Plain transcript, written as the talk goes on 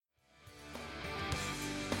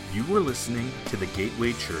You are listening to the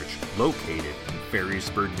Gateway Church located in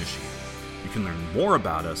Ferrysburg, Michigan. You can learn more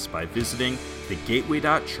about us by visiting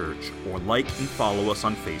thegateway.church or like and follow us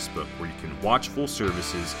on Facebook, where you can watch full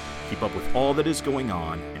services, keep up with all that is going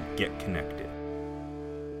on, and get connected.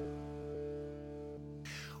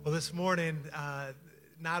 Well, this morning,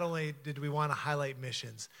 not only did we want to highlight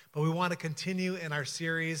missions, but we want to continue in our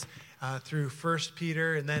series through 1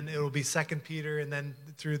 Peter, and then it will be 2 Peter, and then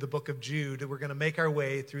through the book of Jude. We're going to make our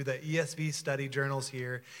way through the ESV study journals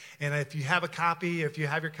here. And if you have a copy, if you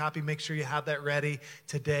have your copy, make sure you have that ready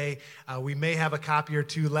today. We may have a copy or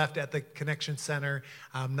two left at the Connection Center.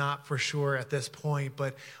 I'm not for sure at this point,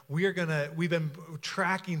 but we've been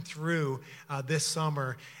tracking through this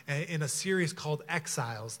summer in a series called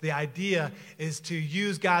Exiles. The idea is to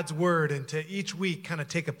use God's word and to each week kind of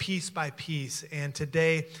take a piece by piece, and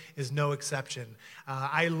today is no exception.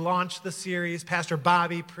 I launched the series. Pastor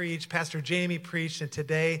Bobby preached, Pastor Jamie preached, and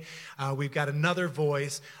today we've got another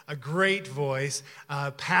voice, a great voice,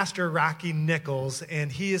 Pastor Rocky Nichols, and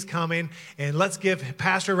he is coming. And let's give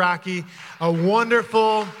Pastor Rocky a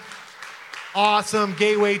wonderful, awesome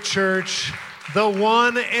Gateway Church, the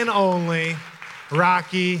one and only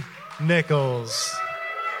Rocky Nichols.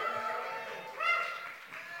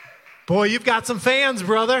 Boy, you've got some fans,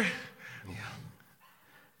 brother. Yeah.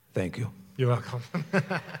 Thank you. You're welcome.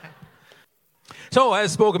 So,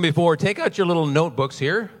 as spoken before, take out your little notebooks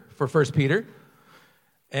here for 1 Peter.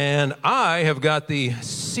 And I have got the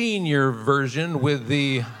senior version with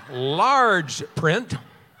the large print.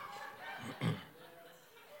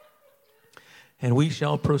 And we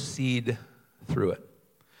shall proceed through it.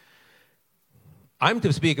 I'm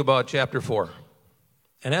to speak about chapter 4.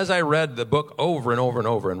 And as I read the book over and over and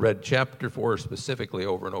over, and read chapter 4 specifically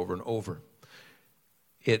over and over and over,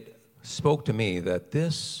 it spoke to me that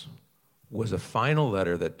this was a final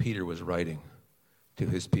letter that Peter was writing to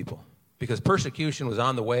his people. Because persecution was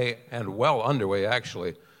on the way, and well underway,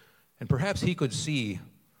 actually. And perhaps he could see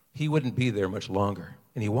he wouldn't be there much longer.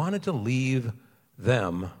 And he wanted to leave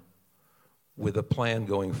them with a plan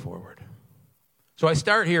going forward. So I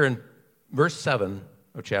start here in verse 7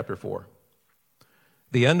 of chapter 4.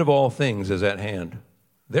 The end of all things is at hand.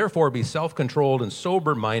 Therefore, be self-controlled and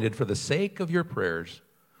sober-minded for the sake of your prayers.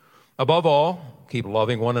 Above all, keep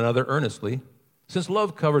loving one another earnestly, since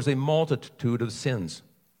love covers a multitude of sins.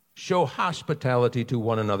 Show hospitality to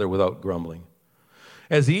one another without grumbling.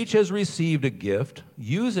 As each has received a gift,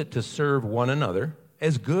 use it to serve one another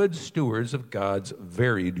as good stewards of God's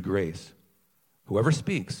varied grace. Whoever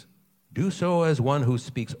speaks, do so as one who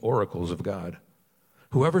speaks oracles of God.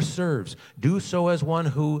 Whoever serves, do so as one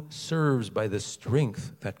who serves by the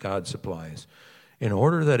strength that God supplies, in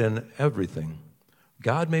order that in everything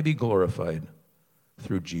God may be glorified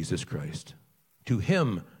through Jesus Christ. To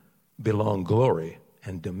him belong glory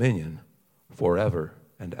and dominion forever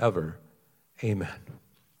and ever. Amen.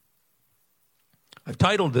 I've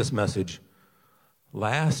titled this message,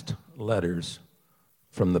 Last Letters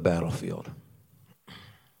from the Battlefield.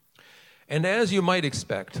 And as you might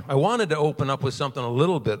expect, I wanted to open up with something a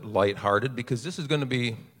little bit lighthearted, because this is going to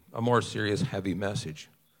be a more serious, heavy message.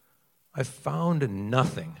 I found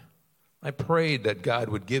nothing. I prayed that God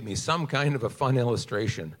would give me some kind of a fun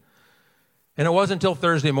illustration. And it wasn't until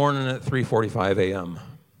Thursday morning at 3:45 a.m.,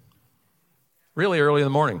 really early in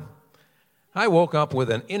the morning, I woke up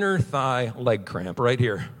with an inner thigh leg cramp right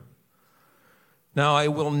here. Now, I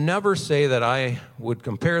will never say that I would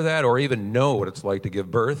compare that or even know what it's like to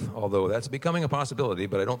give birth, although that's becoming a possibility,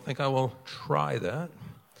 but I don't think I will try that.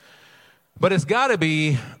 But it's got to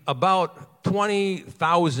be about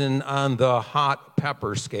 20,000 on the hot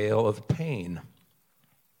pepper scale of pain.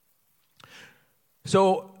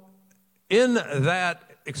 So, in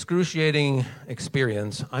that excruciating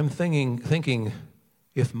experience, I'm thinking,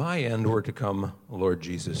 if my end were to come, Lord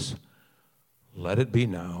Jesus, let it be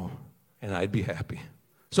now, and I'd be happy.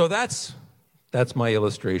 So that's my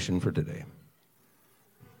illustration for today,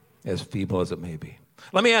 as feeble as it may be.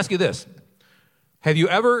 Let me ask you this. Have you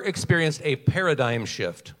ever experienced a paradigm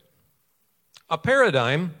shift? A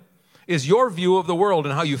paradigm is your view of the world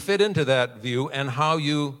and how you fit into that view and how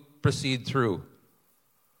you proceed through.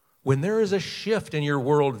 When there is a shift in your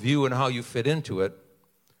worldview and how you fit into it,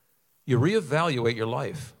 you reevaluate your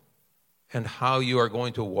life and how you are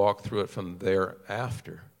going to walk through it from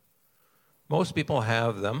thereafter. Most people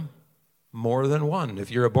have them, more than one.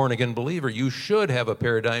 If you're a born-again believer, you should have a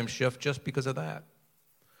paradigm shift just because of that.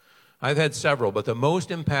 I've had several, but the most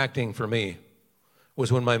impacting for me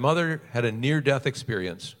was when my mother had a near-death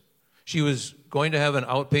experience. She was going to have an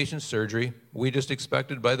outpatient surgery. We just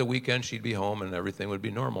expected by the weekend she'd be home and everything would be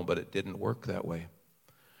normal, but it didn't work that way.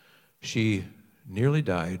 She nearly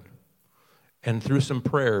died, and through some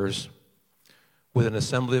prayers with an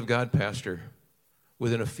Assembly of God pastor,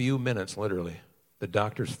 within a few minutes, literally, the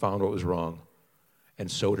doctors found what was wrong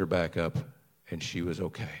and sewed her back up, and she was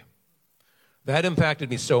okay. That impacted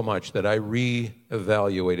me so much that I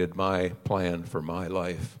reevaluated my plan for my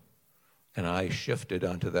life, and I shifted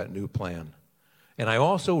onto that new plan. And I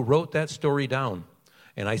also wrote that story down,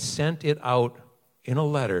 and I sent it out in a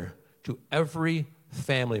letter to every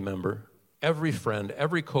family member, every friend,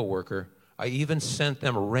 every coworker. I even sent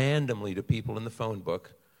them randomly to people in the phone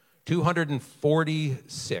book.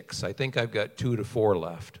 246. I think I've got 2 to 4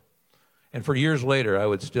 left. And for years later, I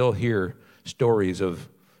would still hear stories of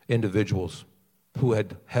individuals who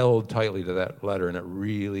had held tightly to that letter, and it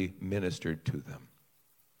really ministered to them.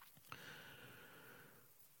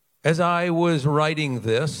 As I was writing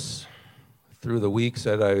this, through the weeks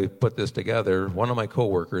that I put this together, one of my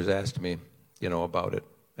coworkers asked me, about it.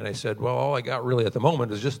 And I said, well, all I got really at the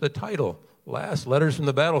moment is just the title, Last Letters from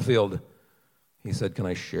the Battlefield. He said, can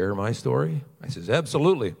I share my story? I says,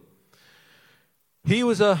 absolutely. He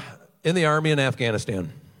was in the Army in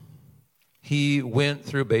Afghanistan. He went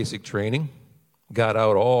through basic training, got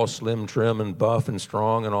out all slim, trim, and buff and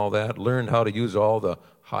strong and all that, learned how to use all the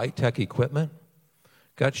high-tech equipment,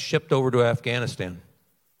 got shipped over to Afghanistan.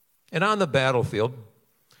 And on the battlefield,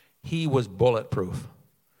 he was bulletproof.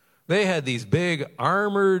 They had these big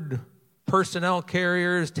armored personnel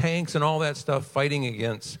carriers, tanks, and all that stuff fighting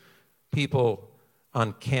against people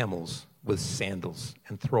on camels with sandals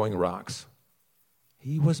and throwing rocks.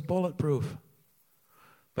 He was bulletproof.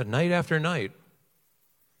 But night after night,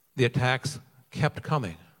 the attacks kept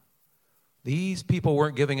coming. These people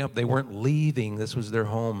weren't giving up. They weren't leaving. This was their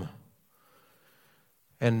home.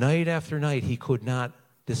 And night after night, he could not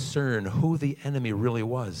discern who the enemy really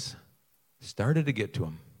was. Started to get to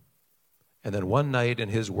him. And then one night, in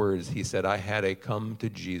his words, he said, I had a come to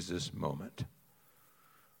Jesus moment.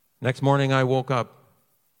 Next morning, I woke up.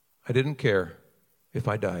 I didn't care if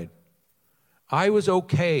I died. I was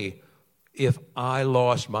okay if I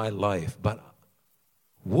lost my life, but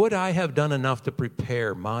would I have done enough to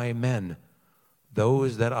prepare my men,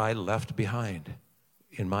 those that I left behind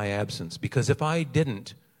in my absence? Because if I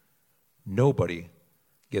didn't, nobody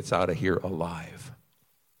gets out of here alive.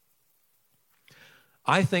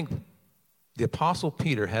 I think the Apostle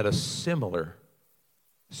Peter had a similar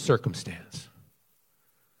circumstance.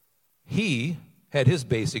 He had his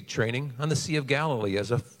basic training on the Sea of Galilee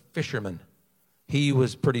as a fisherman. He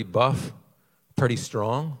was pretty buff, pretty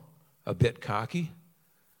strong, a bit cocky.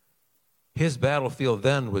 His battlefield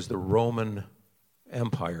then was the Roman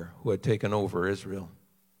Empire who had taken over Israel.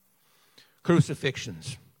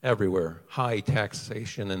 Crucifixions everywhere, high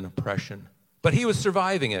taxation and oppression. But he was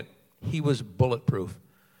surviving it. He was bulletproof.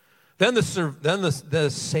 Then the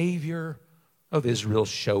Savior of Israel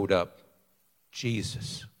showed up,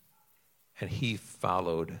 Jesus, and he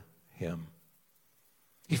followed him.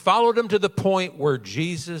 He followed him to the point where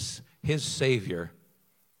Jesus, his Savior,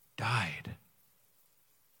 died,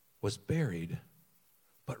 was buried,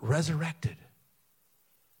 but resurrected.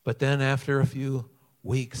 But then after a few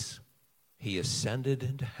weeks, he ascended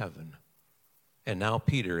into heaven. And now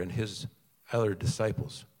Peter and his other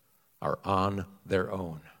disciples are on their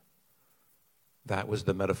own. That was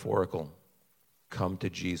the metaphorical come to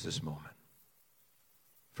Jesus moment.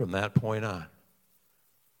 From that point on,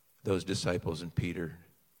 those disciples and Peter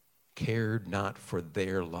cared not for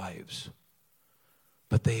their lives,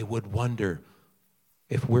 but they would wonder,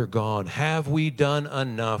 if we're gone, have we done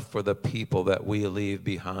enough for the people that we leave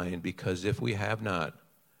behind? Because if we have not,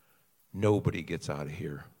 nobody gets out of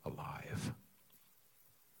here alive.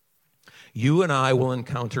 You and I will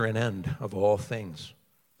encounter an end of all things.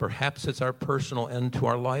 Perhaps it's our personal end to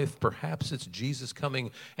our life. Perhaps it's Jesus coming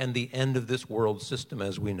and the end of this world system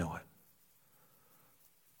as we know it.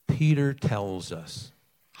 Peter tells us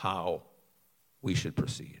how we should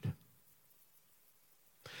proceed.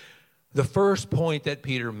 The first point that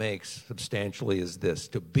Peter makes substantially is this: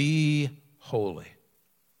 to be holy.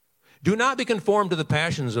 Do not be conformed to the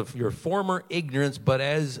passions of your former ignorance, but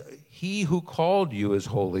as he who called you is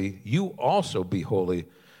holy, you also be holy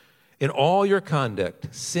in all your conduct,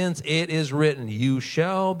 since it is written, you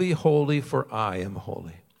shall be holy, for I am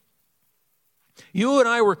holy. You and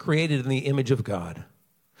I were created in the image of God,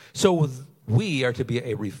 so we are to be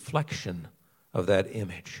a reflection of that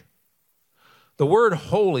image. The word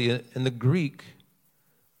holy in the Greek,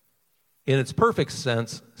 in its perfect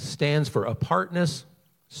sense, stands for apartness,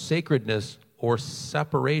 sacredness, or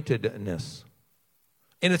separatedness.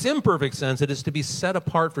 In its imperfect sense, it is to be set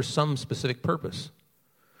apart for some specific purpose.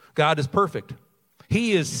 God is perfect.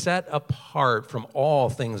 He is set apart from all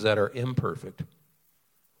things that are imperfect.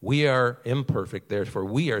 We are imperfect, therefore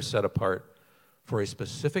we are set apart for a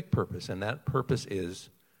specific purpose, and that purpose is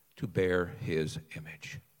to bear his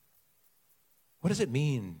image. What does it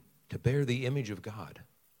mean to bear the image of God?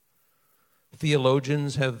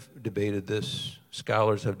 Theologians have debated this,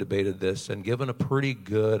 scholars have debated this, and given a pretty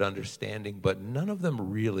good understanding, but none of them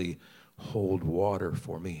really hold water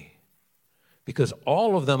for me, because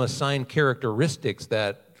all of them assign characteristics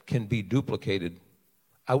that can be duplicated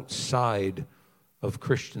outside of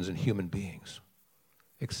Christians and human beings,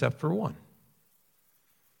 except for one: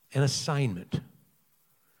 an assignment.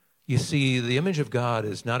 You see, the image of God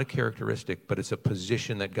is not a characteristic, but it's a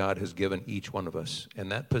position that God has given each one of us,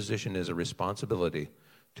 and that position is a responsibility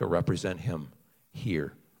to represent him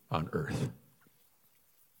here on earth.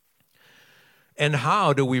 And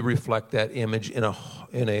how do we reflect that image in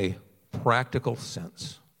a practical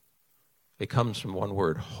sense? It comes from one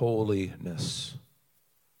word: holiness.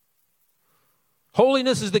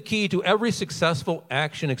 Holiness is the key to every successful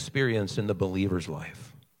action experience in the believer's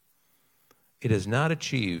life. It is not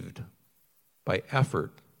achieved by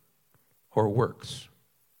effort or works.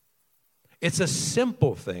 It's a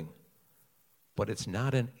simple thing, but it's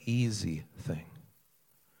not an easy thing.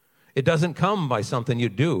 It doesn't come by something you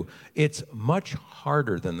do. It's much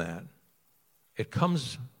harder than that. It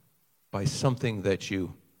comes by something that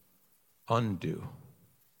you undo.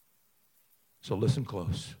 So listen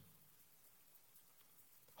close.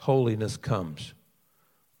 Holiness comes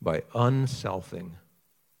by unselfing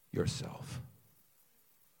yourself.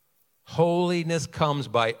 Holiness comes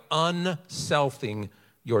by unselfing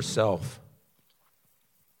yourself.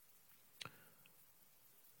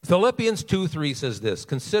 Philippians 2:3 says this: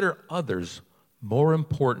 consider others more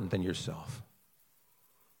important than yourself.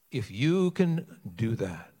 If you can do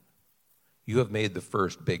that, you have made the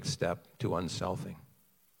first big step to unselfing.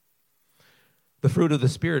 The fruit of the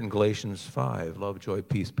Spirit in Galatians 5, love, joy,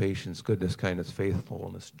 peace, patience, goodness, kindness,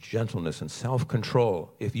 faithfulness, gentleness, and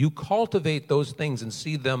self-control. If you cultivate those things and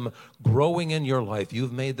see them growing in your life,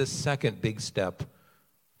 you've made the second big step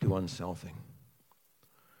to unselfing.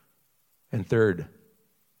 And third,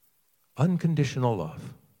 unconditional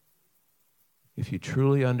love. If you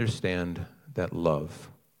truly understand that love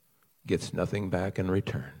gets nothing back in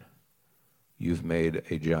return, you've made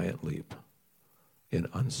a giant leap in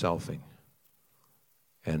unselfing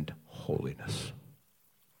and holiness.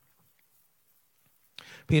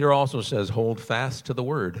 Peter also says, hold fast to the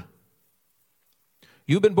word.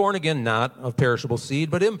 You've been born again, not of perishable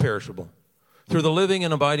seed, but imperishable, through the living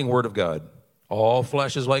and abiding word of God. All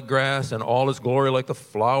flesh is like grass, and all its glory like the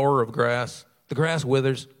flower of grass. The grass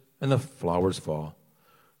withers, and the flowers fall.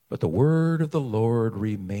 But the word of the Lord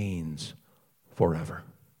remains forever.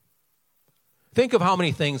 Think of how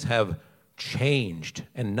many things have changed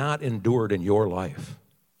and not endured in your life.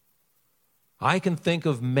 I can think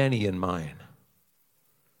of many in mine.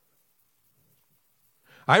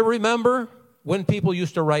 I remember when people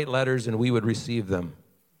used to write letters and we would receive them.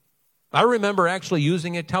 I remember actually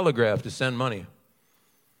using a telegraph to send money.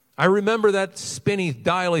 I remember that spinny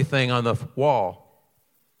dialy thing on the wall,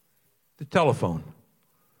 the telephone.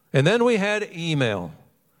 And then we had email,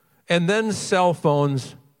 and then cell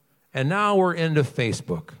phones, and now we're into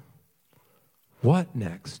Facebook. What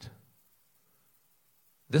next?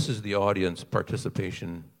 This is the audience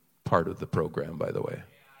participation part of the program, by the way.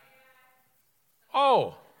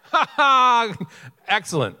 Oh,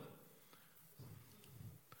 excellent.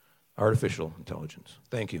 Artificial intelligence.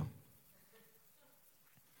 Thank you.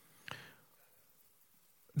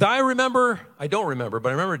 I don't remember, but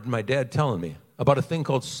I remember my dad telling me about a thing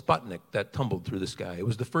called Sputnik that tumbled through the sky. It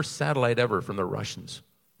was the first satellite ever from the Russians.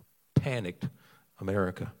 Panicked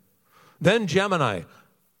America. Then Gemini,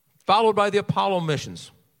 followed by the Apollo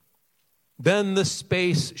missions. Then the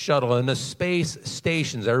space shuttle and the space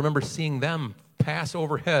stations. I remember seeing them pass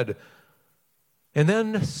overhead. And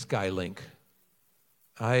then Skylink.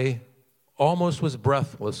 I almost was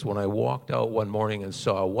breathless when I walked out one morning and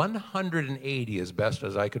saw 180, as best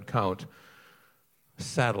as I could count,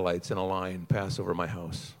 satellites in a line pass over my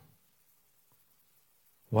house.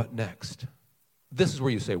 What next? This is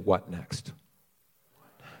where you say, what next?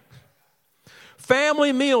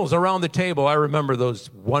 Family meals around the table. I remember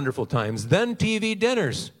those wonderful times. Then TV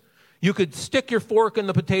dinners. You could stick your fork in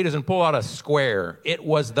the potatoes and pull out a square. It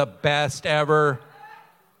was the best ever.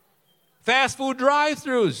 Fast food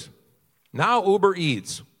drive-thrus. Now Uber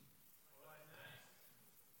Eats.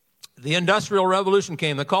 The Industrial Revolution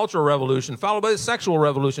came, the Cultural Revolution, followed by the Sexual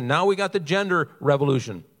Revolution. Now we got the Gender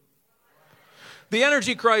Revolution. The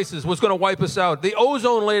energy crisis was going to wipe us out. The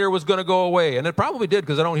ozone layer was going to go away. And it probably did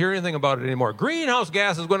because I don't hear anything about it anymore. Greenhouse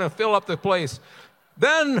gas is going to fill up the place.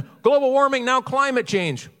 Then global warming, now climate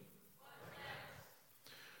change.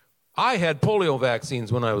 I had polio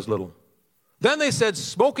vaccines when I was little. Then they said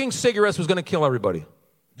smoking cigarettes was going to kill everybody.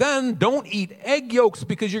 Then don't eat egg yolks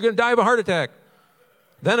because you're going to die of a heart attack.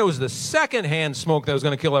 Then it was the secondhand smoke that was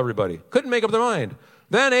going to kill everybody. Couldn't make up their mind.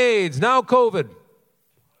 Then AIDS, now COVID.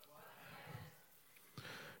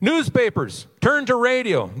 Newspapers turned to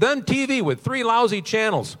radio, then TV with 3 lousy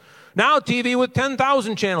channels. Now TV with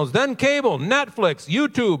 10,000 channels, then cable, Netflix,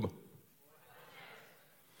 YouTube.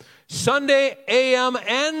 Sunday AM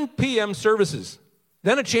and PM services.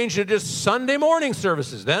 Then it changed to just Sunday morning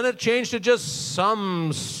services. Then it changed to just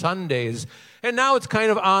some Sundays. And now it's kind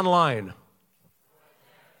of online.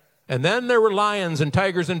 And then there were lions and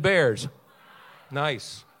tigers and bears.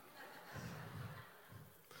 Nice.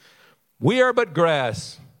 We are but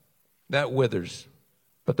grass that withers,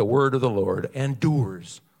 but the word of the Lord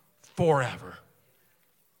endures forever.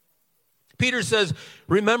 Peter says,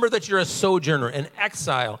 remember that you're a sojourner, an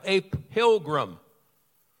exile, a pilgrim.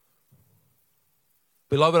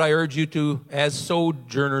 Beloved, I urge you to, as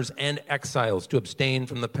sojourners and exiles, to abstain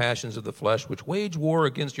from the passions of the flesh, which wage war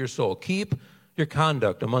against your soul. Keep your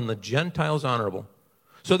conduct among the Gentiles honorable,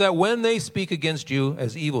 so that when they speak against you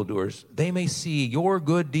as evildoers, they may see your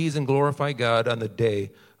good deeds and glorify God on the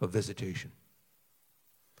day of visitation.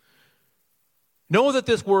 Know that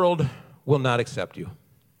this world will not accept you.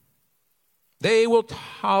 They will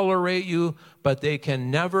tolerate you, but they can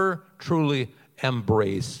never truly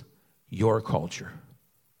embrace your culture.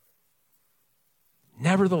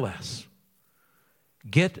 Nevertheless,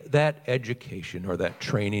 get that education or that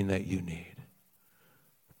training that you need.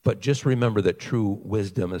 But just remember that true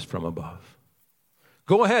wisdom is from above.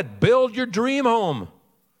 Go ahead, build your dream home.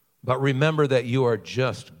 But remember that you are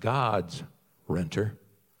just God's renter.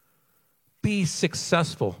 Be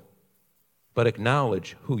successful, but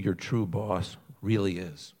acknowledge who your true boss really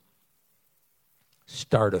is.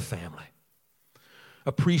 Start a family,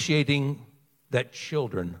 appreciating that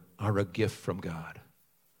children are a gift from God.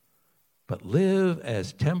 But live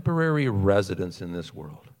as temporary residents in this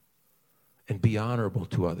world and be honorable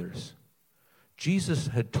to others. Jesus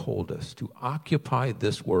had told us to occupy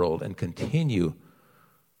this world and continue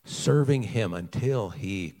serving him until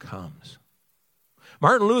he comes.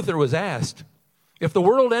 Martin Luther was asked, if the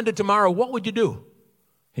world ended tomorrow, what would you do?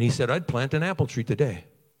 And he said, I'd plant an apple tree today.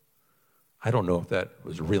 I don't know if that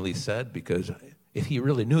was really said, because if he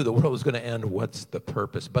really knew the world was going to end, what's the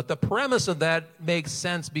purpose? But the premise of that makes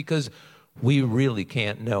sense because we really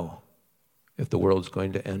can't know if the world's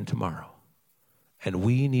going to end tomorrow. And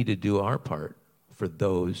we need to do our part for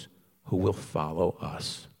those who will follow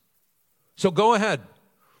us. So go ahead.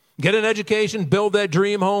 Get an education, build that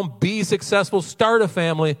dream home, be successful, start a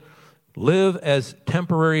family, live as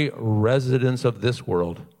temporary residents of this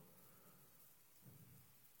world,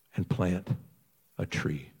 and plant a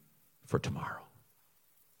tree for tomorrow.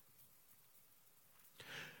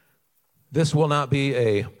 This will not be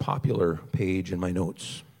a popular page in my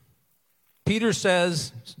notes. Peter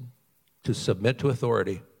says to submit to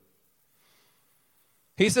authority.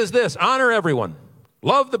 He says this, honor everyone,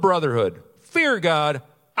 love the brotherhood, fear God,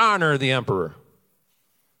 honor the emperor.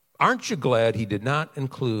 Aren't you glad he did not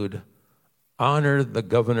include honor the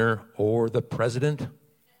governor or the president?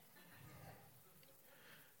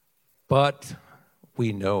 But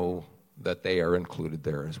we know that they are included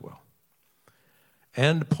there as well.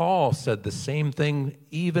 And Paul said the same thing,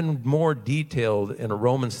 even more detailed in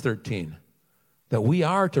Romans 13, that we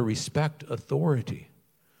are to respect authority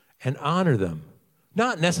and honor them,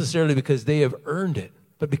 not necessarily because they have earned it,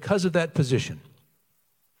 but because of that position.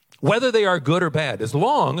 Whether they are good or bad, as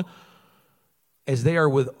long as they are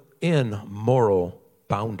within moral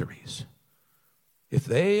boundaries. If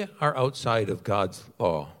they are outside of God's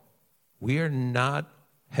law, we are not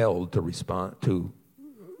held to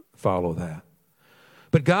follow that.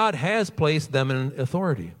 But God has placed them in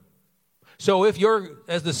authority. So if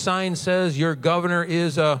as the sign says, your governor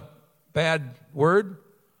is a bad word,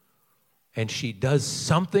 and she does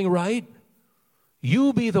something right,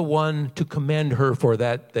 you be the one to commend her for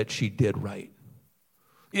that she did right.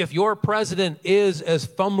 If your president is as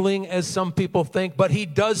fumbling as some people think, but he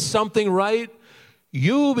does something right,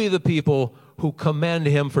 you be the people who commend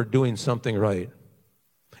him for doing something right.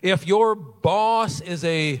 If your boss is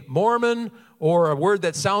a Mormon or a word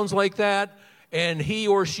that sounds like that, and he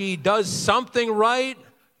or she does something right,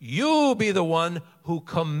 you be the one who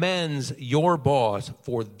commends your boss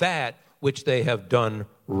for that which they have done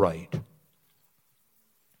right.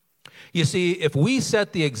 You see, if we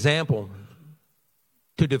set the example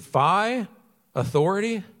to defy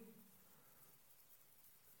authority,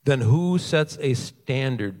 then who sets a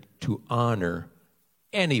standard to honor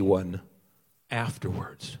anyone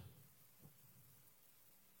afterwards?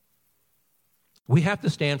 We have to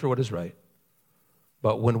stand for what is right.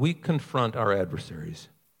 But when we confront our adversaries,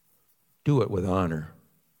 do it with honor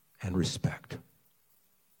and respect.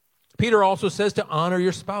 Peter also says to honor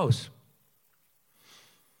your spouse.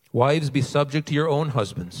 Wives, be subject to your own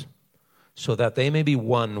husbands, so that they may be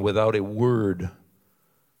won without a word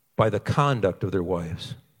by the conduct of their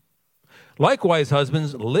wives. Likewise,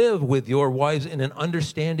 husbands, live with your wives in an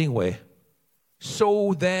understanding way,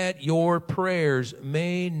 so that your prayers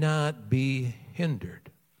may not be hindered.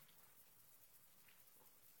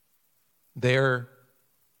 There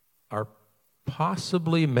are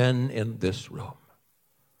possibly men in this room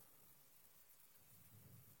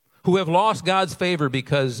who have lost God's favor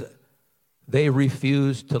because they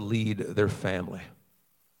refuse to lead their family.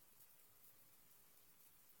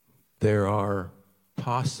 There are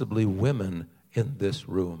possibly women in this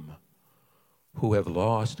room who have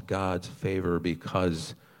lost God's favor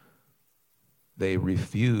because they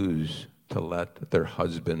refuse to let their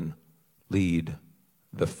husband lead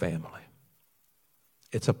the family.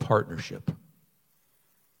 It's a partnership.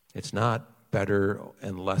 It's not better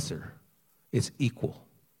and lesser. It's equal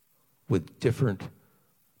with different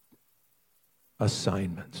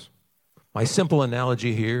assignments. My simple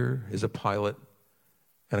analogy here is a pilot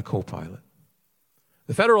and a co-pilot.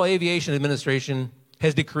 The Federal Aviation Administration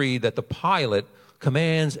has decreed that the pilot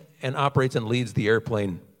commands and operates and leads the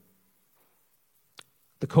airplane.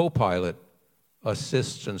 The co-pilot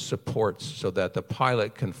assists and supports so that the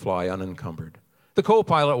pilot can fly unencumbered. The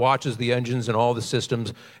co-pilot watches the engines and all the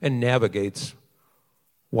systems and navigates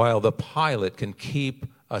while the pilot can keep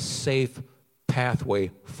a safe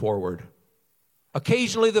pathway forward.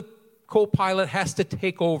 Occasionally, the co-pilot has to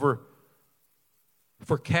take over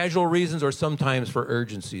for casual reasons or sometimes for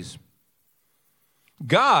urgencies.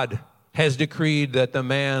 God has decreed that the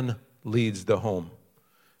man leads the home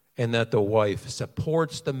and that the wife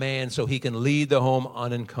supports the man so he can lead the home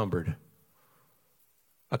unencumbered.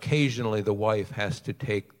 Occasionally, the wife has to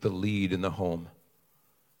take the lead in the home,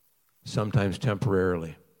 sometimes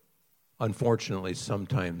temporarily, unfortunately,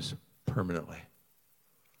 sometimes permanently.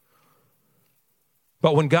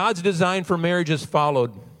 But when God's design for marriage is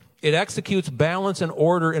followed, it executes balance and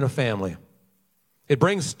order in a family. It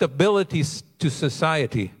brings stability to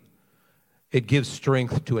society. It gives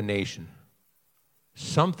strength to a nation.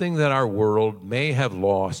 Something that our world may have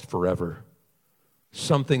lost forever.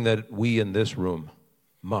 Something that we in this room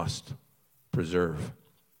must preserve.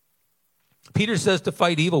 Peter says to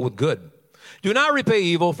fight evil with good. Do not repay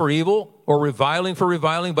evil for evil or reviling for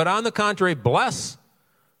reviling, but on the contrary, bless.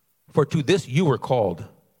 For to this you were called,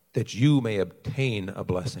 that you may obtain a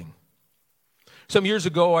blessing. Some years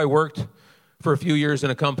ago, I worked for a few years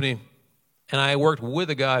in a company, and I worked with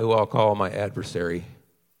a guy who I'll call my adversary.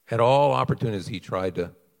 At all opportunities, he tried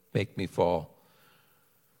to make me fall.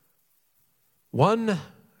 One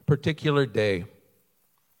particular day,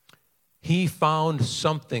 he found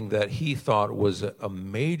something that he thought was a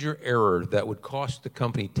major error that would cost the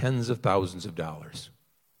company tens of thousands of dollars.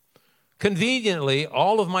 Conveniently,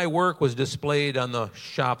 all of my work was displayed on the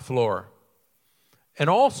shop floor.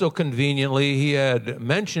 And also conveniently, he had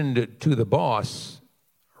mentioned to the boss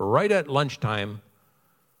right at lunchtime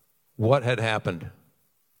what had happened.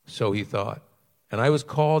 So he thought. And I was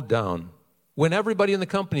called down when everybody in the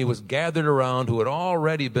company was gathered around who had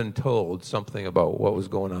already been told something about what was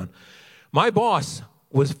going on. My boss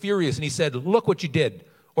was furious, and he said, look what you did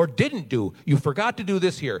or didn't do. You forgot to do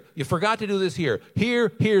this here. You forgot to do this here. Here,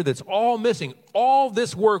 that's all missing. All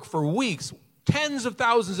this work for weeks, tens of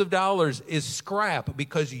thousands of dollars is scrap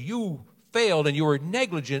because you failed and you were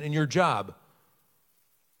negligent in your job.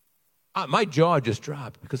 My jaw just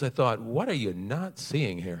dropped because I thought, what are you not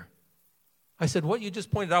seeing here? I said, what you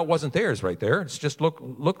just pointed out wasn't theirs right there. It's just look,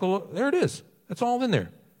 there it is. That's all in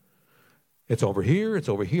there. It's over here, it's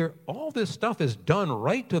over here. All this stuff is done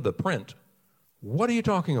right to the print. What are you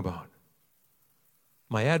talking about?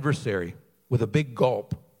 My adversary, with a big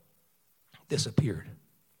gulp, disappeared.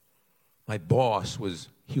 My boss was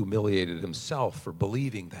humiliated himself for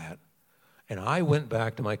believing that. And I went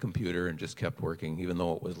back to my computer and just kept working, even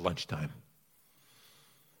though it was lunchtime.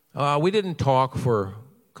 We didn't talk for a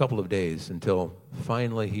couple of days until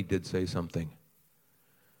finally he did say something.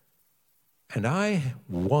 And I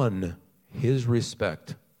won his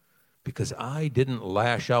respect because I didn't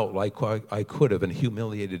lash out like I could have and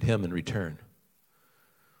humiliated him in return.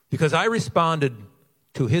 Because I responded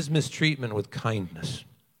to his mistreatment with kindness.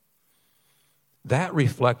 That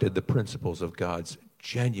reflected the principles of God's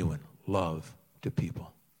genuine love to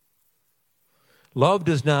people. Love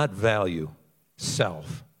does not value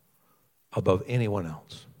self above anyone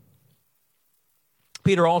else.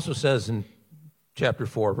 Peter also says in chapter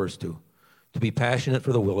 4, verse 2, to be passionate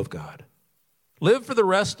for the will of God. Live for the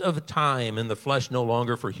rest of time in the flesh no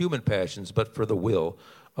longer for human passions, but for the will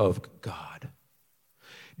of God.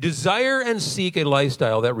 Desire and seek a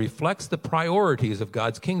lifestyle that reflects the priorities of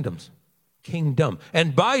God's kingdom.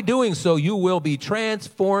 And by doing so, you will be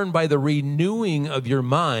transformed by the renewing of your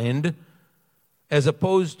mind, as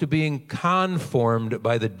opposed to being conformed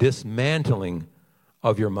by the dismantling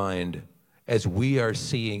of your mind, as we are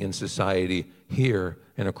seeing in society here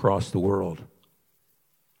and across the world.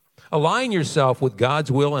 Align yourself with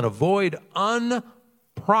God's will and avoid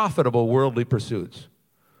unprofitable worldly pursuits.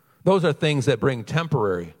 Those are things that bring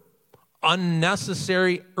temporary,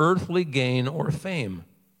 unnecessary earthly gain or fame.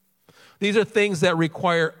 These are things that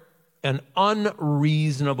require an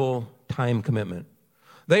unreasonable time commitment.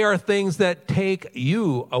 They are things that take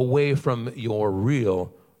you away from your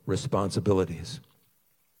real responsibilities.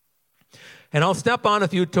 And I'll step on a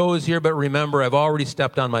few toes here, but remember, I've already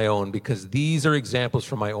stepped on my own because these are examples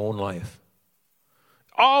from my own life.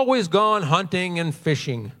 Always gone hunting and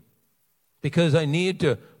fishing because I need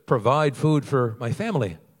to provide food for my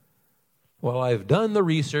family. Well, I've done the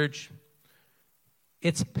research.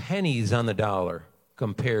 It's pennies on the dollar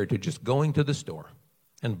compared to just going to the store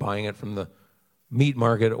and buying it from the meat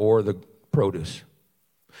market or the produce.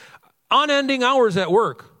 Unending hours at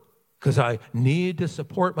work because I need to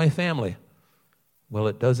support my family. Well,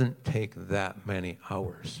 it doesn't take that many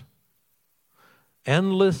hours.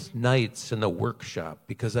 Endless nights in the workshop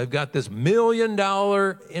because I've got this $1 million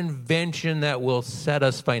invention that will set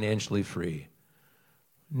us financially free.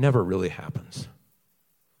 Never really happens.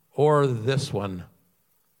 Or this one,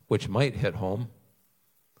 which might hit home,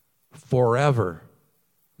 forever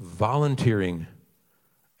volunteering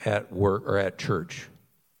at work or at church.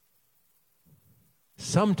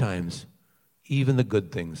 Sometimes even the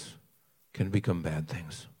good things can become bad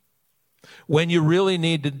things. When you really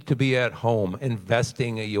need to be at home,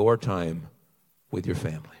 investing your time with your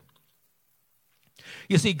family.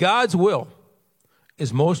 You see, God's will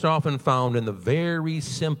is most often found in the very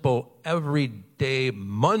simple, everyday,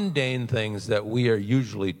 mundane things that we are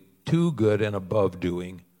usually too good and above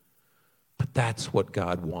doing. But that's what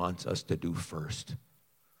God wants us to do first.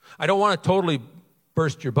 I don't want to totally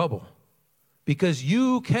burst your bubble, because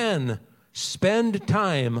you can spend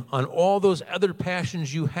time on all those other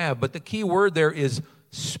passions you have, but the key word there is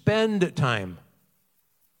spend time.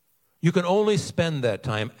 You can only spend that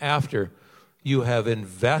time after you have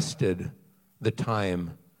invested the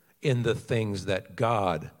time in the things that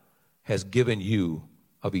God has given you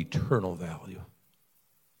of eternal value.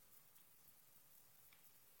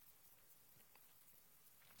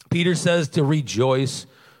 Peter says to rejoice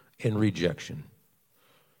in rejection.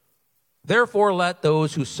 Therefore, let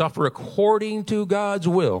those who suffer according to God's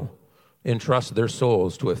will entrust their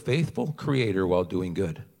souls to a faithful Creator while doing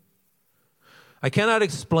good. I cannot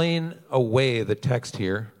explain away the text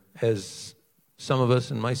here, as some of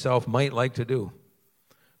us and myself might like to do,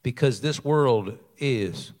 because this world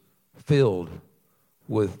is filled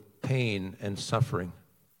with pain and suffering.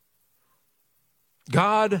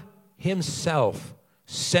 God Himself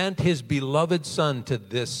sent His beloved Son to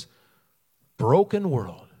this broken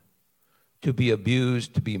world to be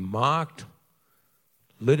abused, to be mocked,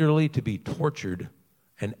 literally to be tortured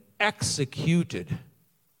and executed.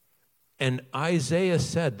 And Isaiah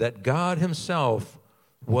said that God Himself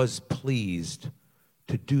was pleased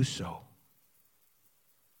to do so.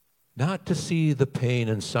 Not to see the pain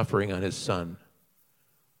and suffering on His Son,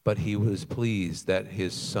 but He was pleased that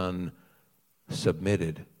His Son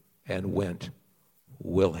submitted and went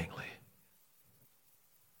willingly.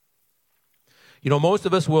 You know, most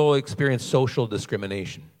of us will experience social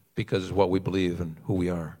discrimination because of what we believe and who we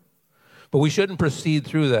are. But we shouldn't proceed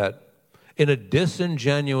through that in a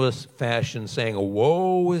disingenuous fashion saying,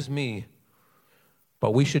 woe is me.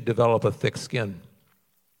 But we should develop a thick skin.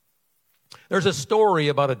 There's a story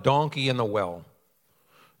about a donkey in the well.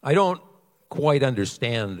 I don't quite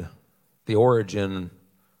understand the origin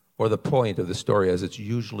or the point of the story as it's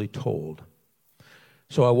usually told.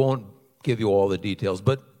 So I won't give you all the details,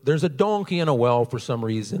 but there's a donkey in a well for some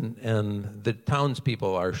reason, and the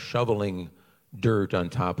townspeople are shoveling dirt on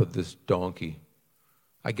top of this donkey.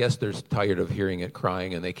 I guess they're tired of hearing it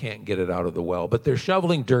crying, and they can't get it out of the well, but they're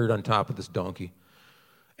shoveling dirt on top of this donkey.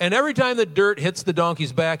 And every time the dirt hits the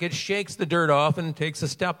donkey's back, it shakes the dirt off and takes a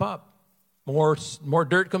step up. More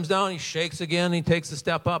dirt comes down, he shakes again, he takes a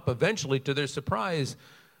step up. Eventually, to their surprise,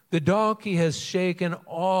 The donkey has shaken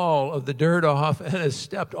all of the dirt off and has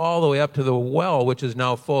stepped all the way up to the well, which is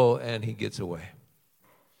now full, and he gets away.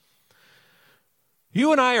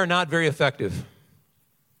 You and I are not very effective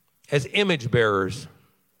as image bearers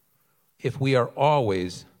if we are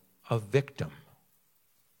always a victim.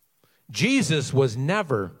 Jesus was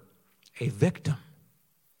never a victim.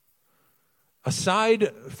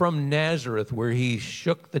 Aside from Nazareth, where he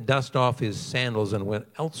shook the dust off his sandals and went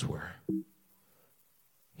elsewhere,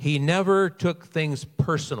 he never took things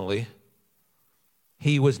personally.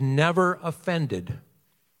 He was never offended.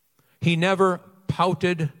 He never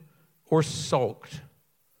pouted or sulked.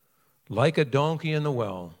 Like a donkey in the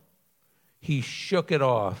well, he shook it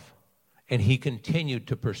off and he continued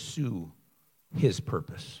to pursue his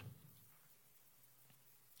purpose.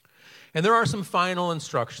 And there are some final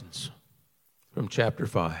instructions from chapter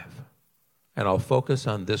 5, and I'll focus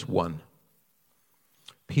on this one.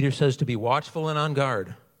 Peter says to be watchful and on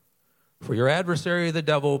guard, for your adversary, the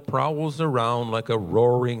devil, prowls around like a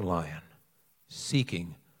roaring lion,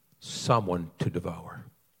 seeking someone to devour.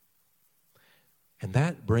 And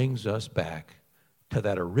that brings us back to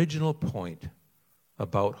that original point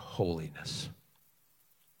about holiness.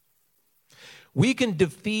 We can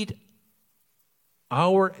defeat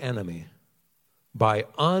our enemy by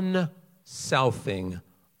unselfing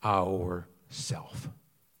ourself.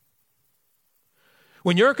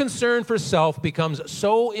 When your concern for self becomes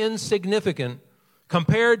so insignificant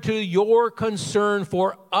compared to your concern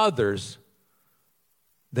for others,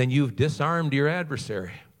 then you've disarmed your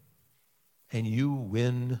adversary and you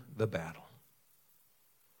win the battle.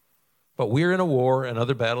 But we're in a war and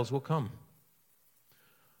other battles will come.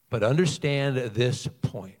 But understand this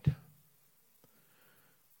point.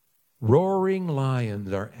 Roaring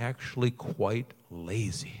lions are actually quite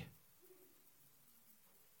lazy.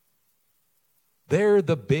 They're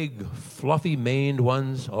the big, fluffy-maned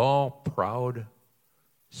ones, all proud,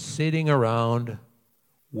 sitting around,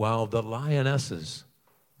 while the lionesses,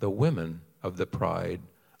 the women of the pride,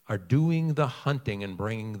 are doing the hunting and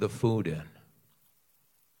bringing the food in.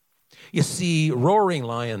 You see, roaring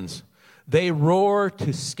lions, they roar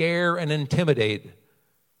to scare and intimidate,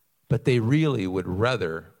 but they really would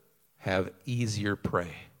rather have easier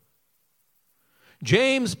prey.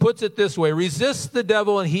 James puts it this way, resist the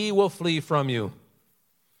devil and he will flee from you.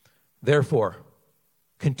 Therefore,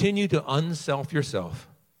 continue to unself yourself,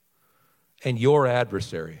 and your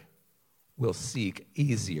adversary will seek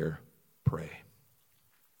easier prey.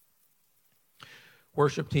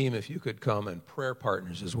 Worship team, if you could come, and prayer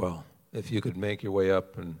partners as well. If you could make your way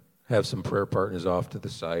up and have some prayer partners off to the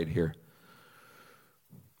side here.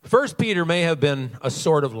 1 Peter may have been a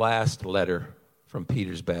sort of last letter from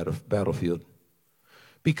Peter's battlefield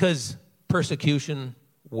because persecution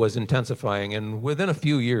was intensifying, and within a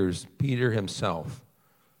few years, Peter himself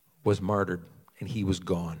was martyred, and he was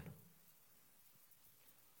gone.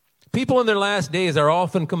 People in their last days are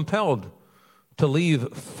often compelled to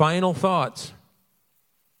leave final thoughts.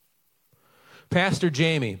 Pastor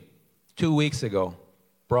Jamie, 2 weeks ago,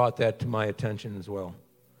 brought that to my attention as well.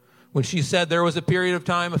 When she said there was a period of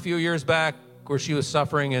time a few years back where she was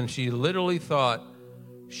suffering, and she literally thought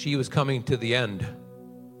she was coming to the end.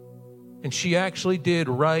 And she actually did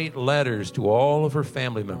write letters to all of her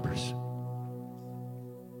family members.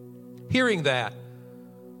 Hearing that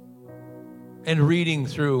and reading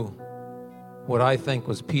through what I think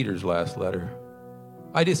was Peter's last letter,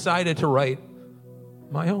 I decided to write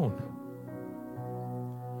my own.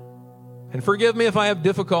 And forgive me if I have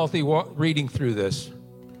difficulty reading through this.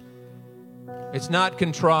 It's not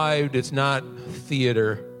contrived, it's not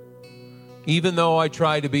theater. Even though I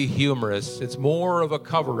try to be humorous, it's more of a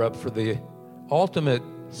cover-up for the ultimate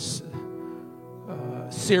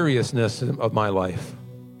seriousness of my life.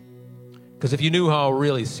 Because if you knew how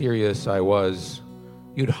really serious I was,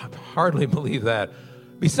 you'd hardly believe that.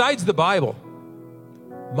 Besides the Bible,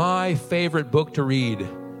 my favorite book to read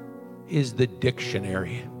is the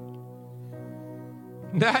dictionary.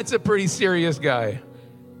 That's a pretty serious guy.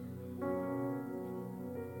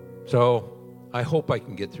 So I hope I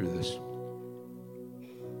can get through this.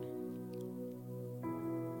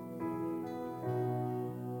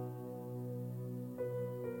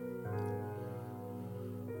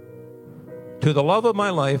 To the love of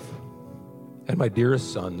my life and my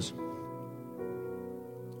dearest sons,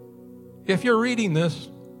 if you're reading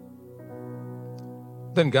this,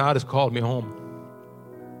 then God has called me home.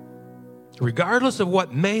 Regardless of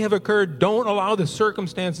what may have occurred, don't allow the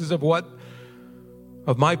circumstances of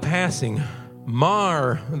my passing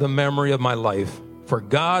mar the memory of my life, for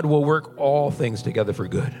God will work all things together for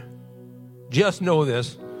good. Just know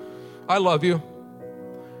this. I love you.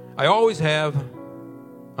 I always have,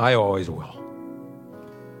 I always will.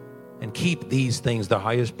 And keep these things the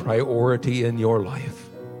highest priority in your life.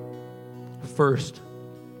 First,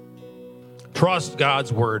 trust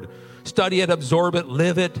God's word. Study it, absorb it,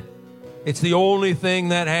 live it. It's the only thing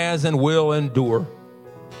that has and will endure.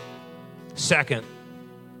 Second,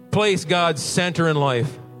 place God's center in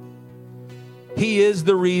life. He is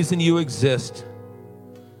the reason you exist.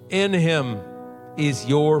 In Him is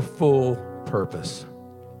your full purpose.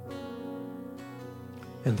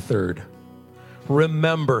 And third,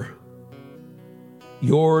 remember,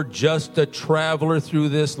 you're just a traveler through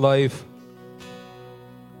this life.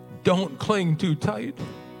 Don't cling too tight.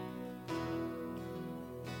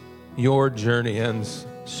 Your journey ends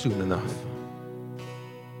soon enough.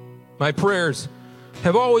 My prayers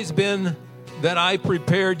have always been that I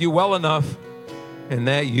prepared you well enough and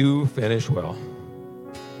that you finish well.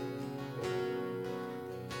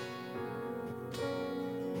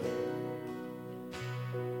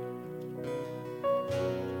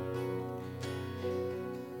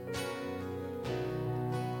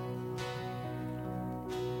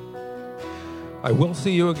 I will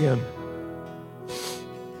see you again.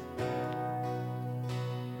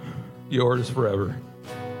 Yours forever,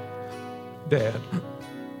 Dad.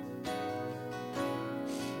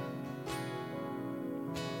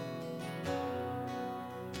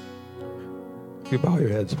 If you bow your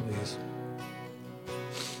heads, please.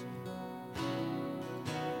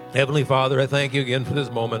 Heavenly Father, I thank you again for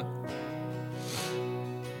this moment.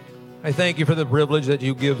 I thank you for the privilege that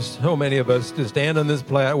you give so many of us to stand on this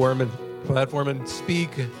platform and speak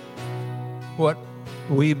what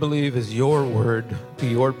we believe is your word to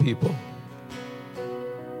your people.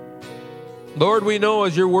 Lord, we know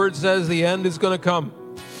as your word says, the end is going to come.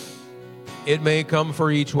 It may come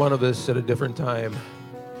for each one of us at a different time.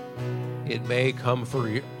 It may come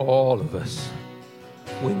for all of us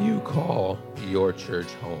when you call your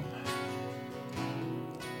church home.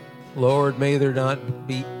 Lord, may there not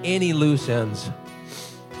be any loose ends.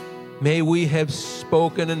 May we have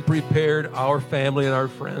spoken and prepared our family and our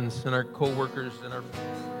friends and our co-workers and our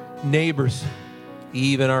neighbors,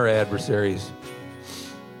 even our adversaries,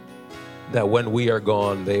 that when we are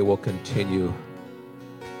gone, they will continue.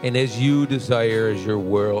 And as you desire, as your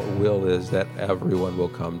will is, that everyone will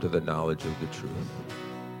come to the knowledge of the truth.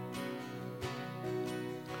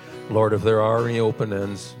 Lord, if there are any open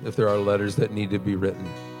ends, if there are letters that need to be written,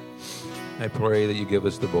 I pray that you give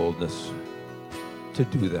us the boldness to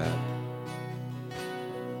do that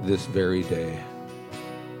this very day.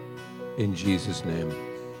 In Jesus' name,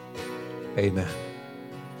 amen.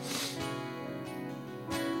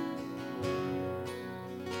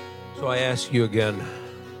 So I ask you again,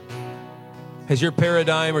 has your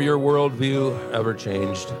paradigm or your worldview ever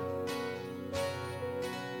changed?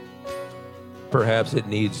 Perhaps it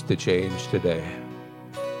needs to change today.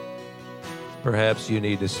 Perhaps you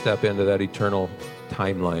need to step into that eternal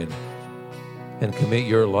timeline and commit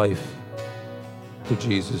your life to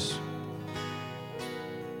Jesus.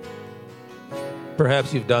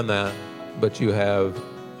 Perhaps you've done that, but you have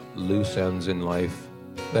loose ends in life.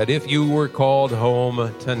 That if you were called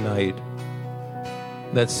home tonight,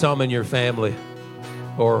 that some in your family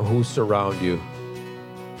or who surround you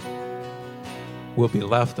will be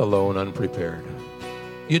left alone, unprepared.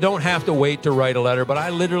 You don't have to wait to write a letter, but I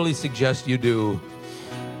literally suggest you do.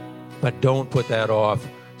 But don't put that off.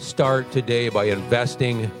 Start today by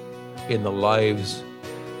investing in the lives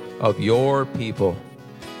of your people,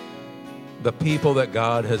 the people that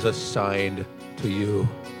God has assigned to you.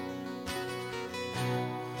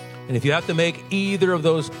 And if you have to make either of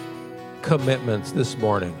those commitments this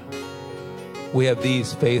morning, we have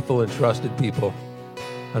these faithful and trusted people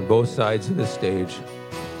on both sides of the stage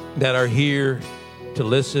that are here to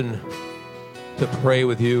listen, to pray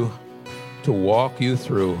with you, to walk you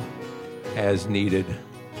through as needed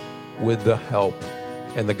with the help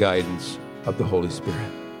and the guidance of the Holy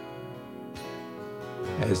Spirit.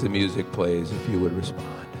 As the music plays, if you would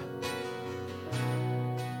respond.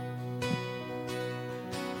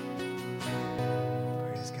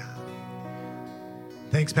 Praise God.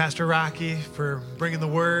 Thanks, Pastor Rocky, for bringing the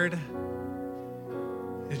word.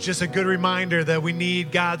 It's just a good reminder that we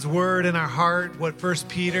need God's word in our heart. What 1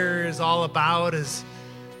 Peter is all about is,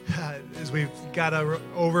 as we've got an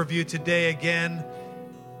overview today again,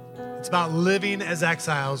 it's about living as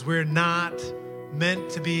exiles. We're not meant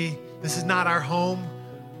to be, this is not our home.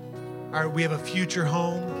 We have a future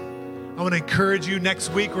home. I want to encourage you,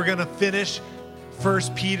 next week we're going to finish 1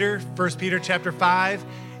 Peter chapter 5,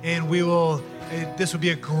 and this will be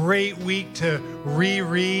a great week to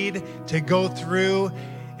reread, to go through,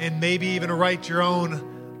 and maybe even write your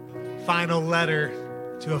own final letter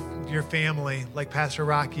to your family, like Pastor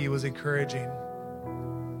Rocky was encouraging.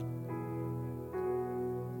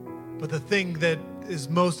 But the thing that is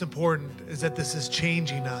most important is that this is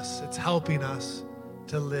changing us. It's helping us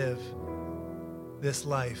to live this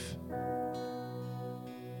life.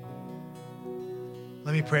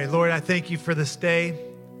 Let me pray. Lord, I thank you for this day.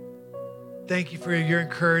 Thank you for your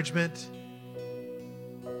encouragement.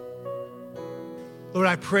 Lord,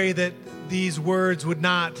 I pray that these words would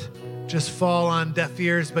not just fall on deaf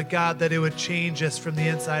ears, but God, that it would change us from the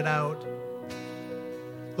inside out.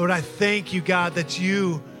 Lord, I thank you, God, that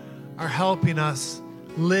you are helping us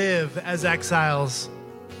live as exiles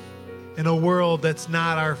in a world that's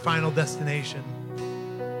not our final destination.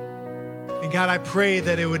 And God, I pray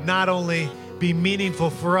that it would not only be meaningful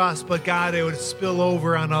for us, but God, it would spill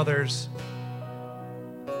over on others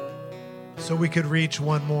so we could reach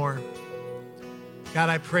one more. God,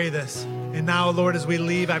 I pray this. And now, Lord, as we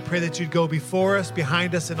leave, I pray that you'd go before us,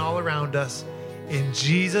 behind us, and all around us. In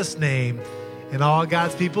Jesus' name. And all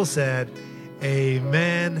God's people said,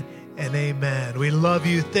 amen and amen. We love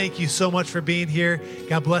you. Thank you so much for being here.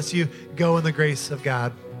 God bless you. Go in the grace of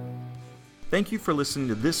God. Thank you for listening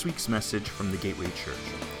to this week's message from the Gateway Church.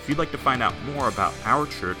 If you'd like to find out more about our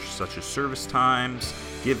church, such as service times,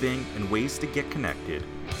 giving, and ways to get connected,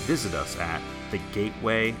 visit us at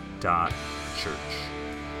thegateway.church.